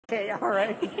Okay, all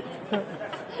right.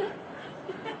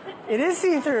 It is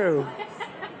see-through.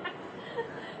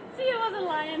 See, I wasn't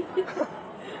lying.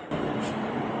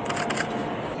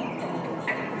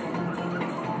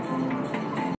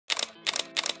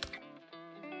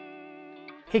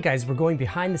 Hey guys, we're going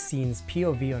behind the scenes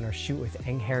POV on our shoot with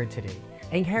Angharad today.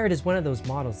 Angharad is one of those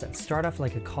models that start off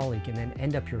like a colleague and then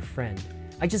end up your friend.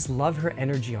 I just love her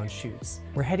energy on shoots.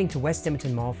 We're heading to West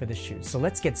Edmonton Mall for the shoot, so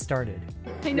let's get started.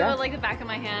 I know it like the back of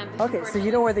my hand. Okay, so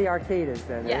you know where the arcade is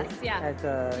then, yes, right? yeah. At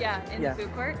the, the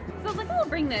food court. So I was like, oh, I'll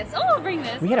bring this. Oh, I'll bring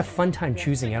this. We had a fun time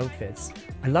choosing outfits.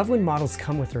 I love when models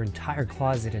come with their entire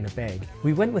closet in a bag.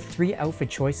 We went with 3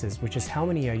 outfit choices, which is how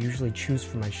many I usually choose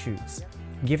for my shoots.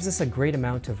 It gives us a great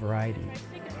amount of variety.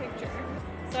 Take a picture.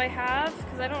 So I have,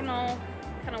 because I don't know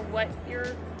kind of what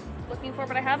you're looking for,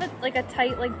 but I have like a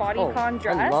tight like bodycon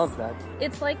dress. I love that.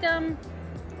 It's like a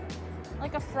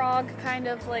frog kind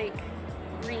of like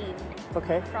green.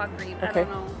 Okay. Frog green. Okay. I don't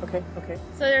know. Okay. Okay.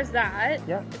 So there's that.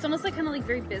 Yeah. It's almost like kind of like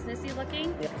very businessy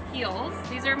looking. Yeah. Heels.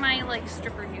 These are my like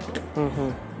stripper heels.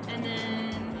 Mm-hmm. And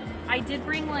then I did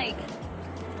bring like,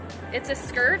 it's a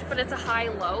skirt, but it's a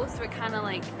high-low, so it kind of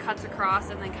like cuts across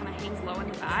and then kind of hangs low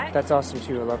in the back. That's awesome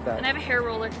too. I love that. And I have a hair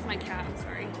roller because my cat. I'm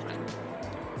sorry.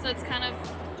 So it's kind of,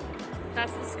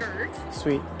 that's the skirt.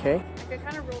 Sweet. Okay. I could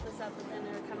kind of roll this up, and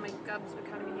then kind of my gubs would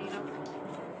kind of be hanging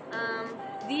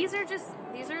out. These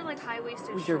are like high-waisted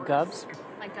shorts. Your gubs?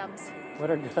 My gubs. What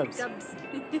are gubs? Gubs.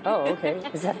 Oh, okay.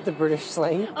 Is that the British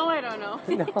slang? Oh, I don't know.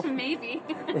 No. Maybe.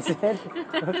 Is it?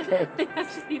 Okay. I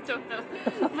actually don't know.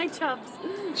 My chubs.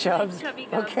 Chubs? Chubby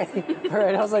gubs. Okay. All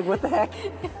right. I was like, what the heck?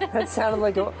 That sounded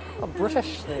like a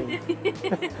British thing.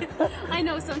 I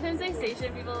know. Sometimes I say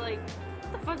shit, people are like,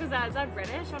 what the fuck is that? Is that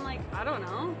British? I'm like, I don't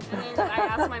know. And then I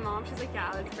asked my mom, she's like,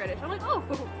 yeah, that's British. I'm like, oh,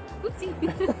 oopsie.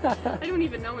 I don't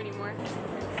even know anymore.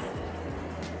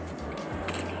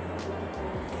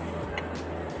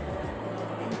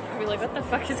 I'd be like, what the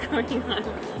fuck is going on?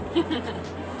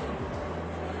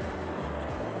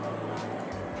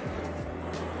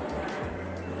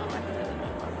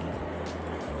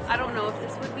 I don't know if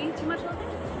this would be too much leather.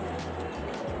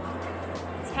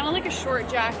 It's kind of like a short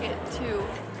jacket too.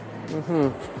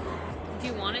 Mm-hmm. Do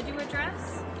you want to do a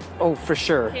dress? Oh, for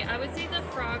sure. Okay, I would say the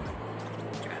frog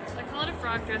dress. I call it a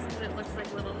frog dress because it looks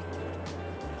like little.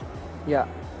 Yeah.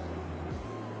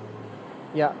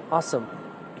 Yeah, awesome.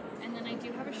 And then I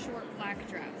do have a short black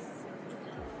dress.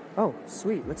 Oh,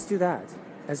 sweet. Let's do that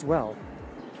as well.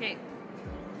 Okay.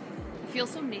 I feel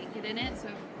so naked in it, so.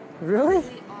 Really?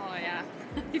 Oh yeah.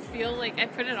 I feel like I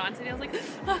put it on today. I was like,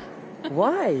 ah.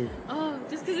 Why? Oh,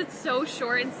 just because it's so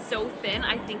short and so thin.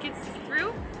 I think it's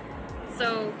see-through.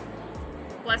 So,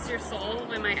 bless your soul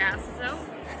when my ass is out.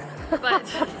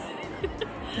 But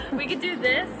we could do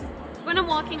this. When I'm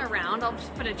walking around, I'll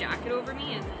just put a jacket over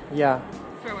me and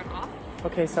throw it off.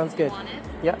 Okay, sounds good. Want it?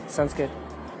 Yeah, sounds good.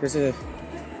 There's a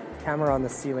camera on the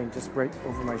ceiling just right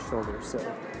over my shoulder, so.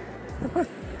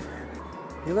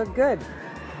 You look good.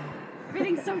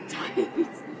 Everything's so tight.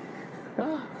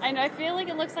 I know, I feel like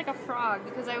it looks like a frog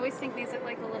because I always think these look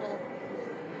like a little...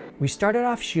 We started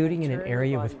off shooting in an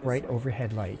area with bright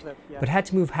overhead light, but had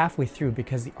to move halfway through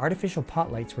because the artificial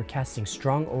pot lights were casting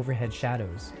strong overhead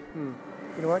shadows. You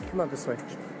know what? Come on this way.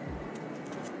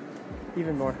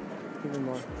 Even more. Even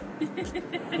more.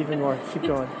 Even more. Keep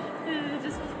going.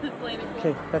 Just playing it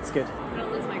cool. Okay, that's good. I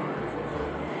don't lose my glasses.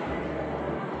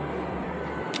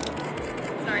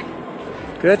 Sorry.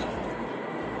 Good.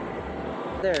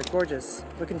 There, gorgeous.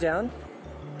 Looking down.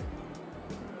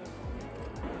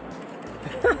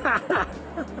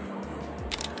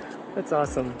 That's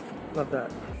awesome. Love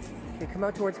that. Okay, come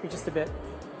out towards me just a bit.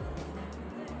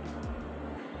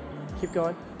 Keep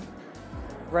going.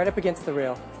 Right up against the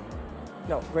rail.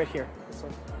 No, right here. This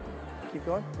one. Keep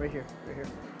going. Right here. Right here.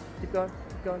 Keep going.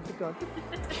 Keep going. Keep going.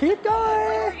 Keep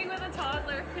going! Working with a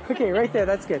toddler. Okay, right there.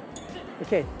 That's good.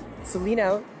 Okay, so lean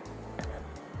out.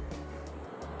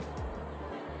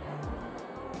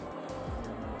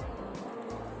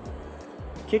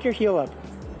 Kick your heel up.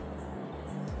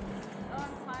 Oh,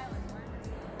 I'm smiling.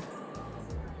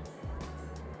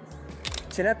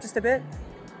 Chin up just a bit.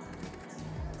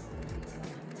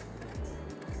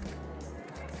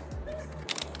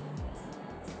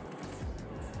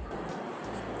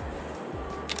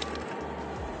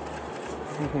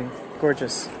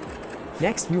 Gorgeous.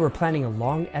 Next, we were planning a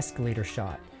long escalator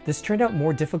shot. This turned out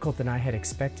more difficult than I had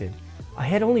expected. I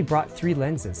had only brought 3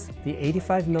 lenses, the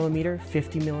 85mm,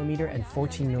 50mm, and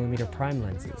 14mm prime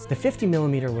lenses. The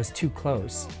 50mm was too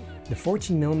close, the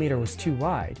 14mm was too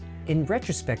wide. In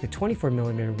retrospect, the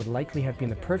 24mm would likely have been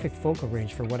the perfect focal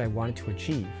range for what I wanted to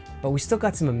achieve, but we still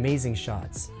got some amazing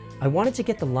shots. I wanted to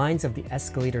get the lines of the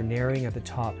escalator narrowing at the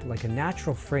top like a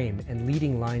natural frame and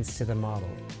leading lines to the model.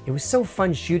 It was so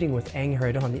fun shooting with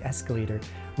Angharad on the escalator.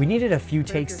 We needed a few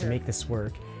takes to make this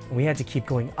work, and we had to keep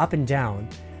going up and down.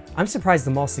 I'm surprised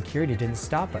the mall security didn't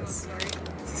stop us.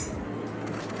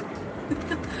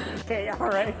 Okay, all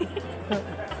right.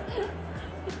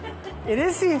 It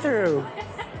is see-through.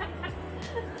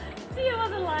 See, I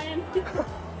wasn't lying.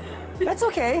 That's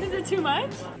okay. Is it too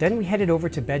much? Then we headed over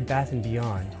to Bed Bath &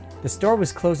 Beyond. The store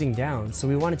was closing down, so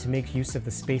we wanted to make use of the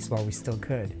space while we still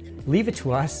could. Leave it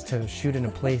to us to shoot in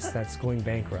a place that's going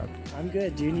bankrupt. I'm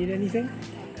good. Do you need anything?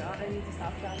 God, I need to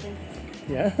stop shopping.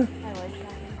 Yeah? I like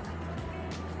shopping.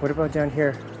 What about down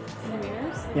here? The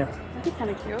mirrors? Yeah. That'd be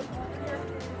kind of cute.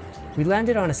 We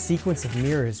landed on a sequence of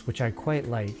mirrors, which I quite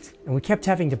liked, and we kept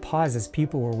having to pause as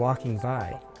people were walking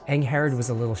by. Angharad was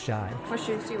a little shy. What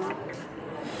shoes do you want? Do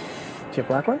you have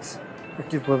black ones?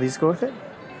 Or will these go with it?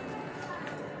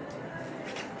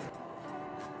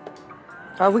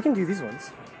 We can do these ones.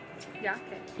 Yeah,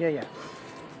 okay. Yeah, yeah.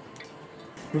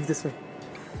 Move this way.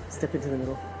 Step into the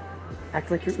middle. Act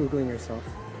like you're oogling yourself.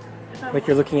 Like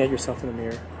you're looking at yourself in the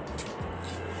mirror.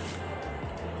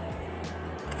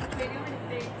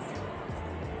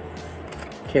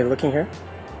 Okay, looking here.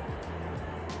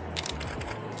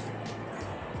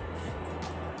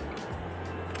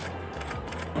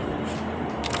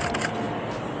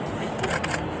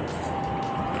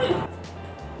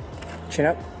 Chin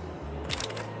up.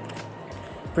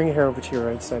 Bring your hair over to your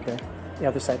right side there. The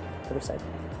other side. Other side.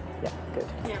 Yeah, good.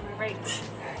 Yeah, my right.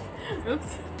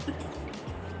 Oops.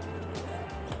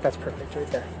 That's perfect right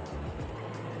there.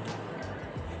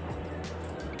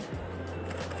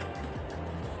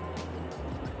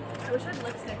 I wish I had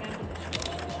lipstick.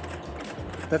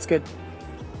 That's good.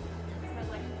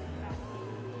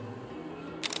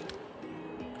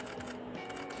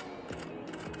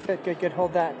 Good, good, good.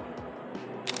 Hold that.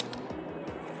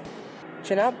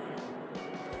 Chin up.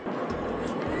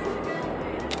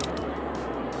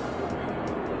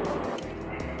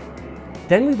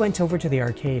 Then we went over to the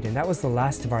arcade, and that was the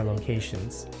last of our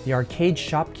locations. The arcade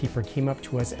shopkeeper came up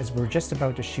to us as we were just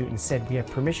about to shoot and said we have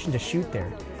permission to shoot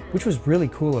there, which was really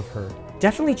cool of her.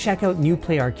 Definitely check out New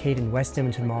Play Arcade in West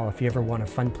Edmonton Mall if you ever want a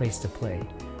fun place to play.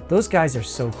 Those guys are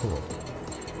so cool.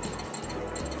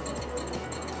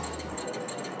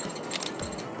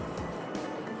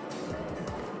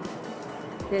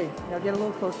 Okay, now get a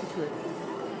little closer to it.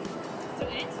 To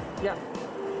it? Yeah.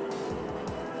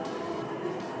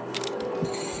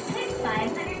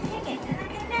 500 tickets in the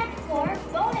Connect Four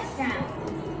bonus round.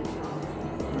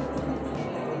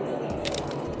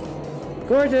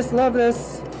 Gorgeous, love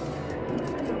this.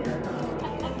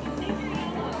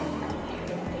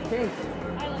 Okay.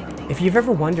 If you've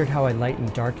ever wondered how I light in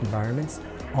dark environments,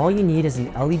 all you need is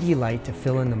an LED light to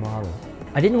fill in the model.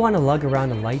 I didn't want to lug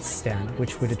around a light stand,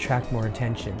 which would attract more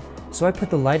attention, so I put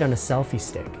the light on a selfie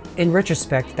stick. In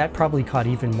retrospect, that probably caught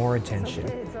even more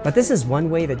attention. But this is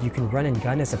one way that you can run and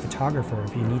gun as a photographer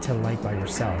if you need to light by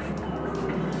yourself.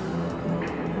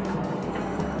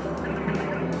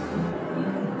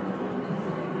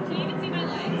 Can you even see my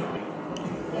legs?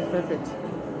 Perfect.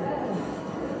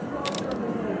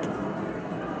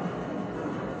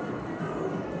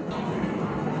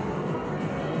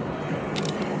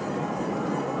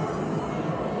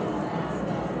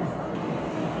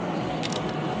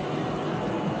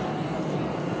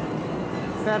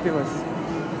 Fabulous.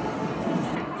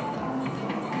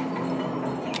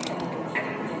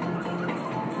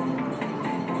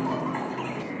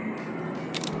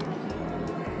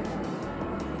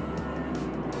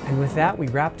 And with that, we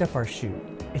wrapped up our shoot.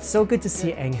 It's so good to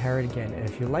see Angharad again, and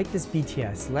if you like this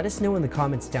BTS, let us know in the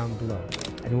comments down below,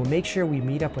 and we'll make sure we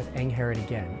meet up with Angharad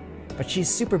again. But she's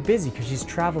super busy because she's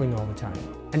traveling all the time.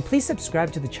 And please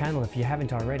subscribe to the channel if you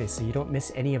haven't already so you don't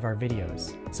miss any of our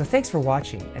videos. So thanks for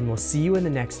watching, and we'll see you in the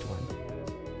next one.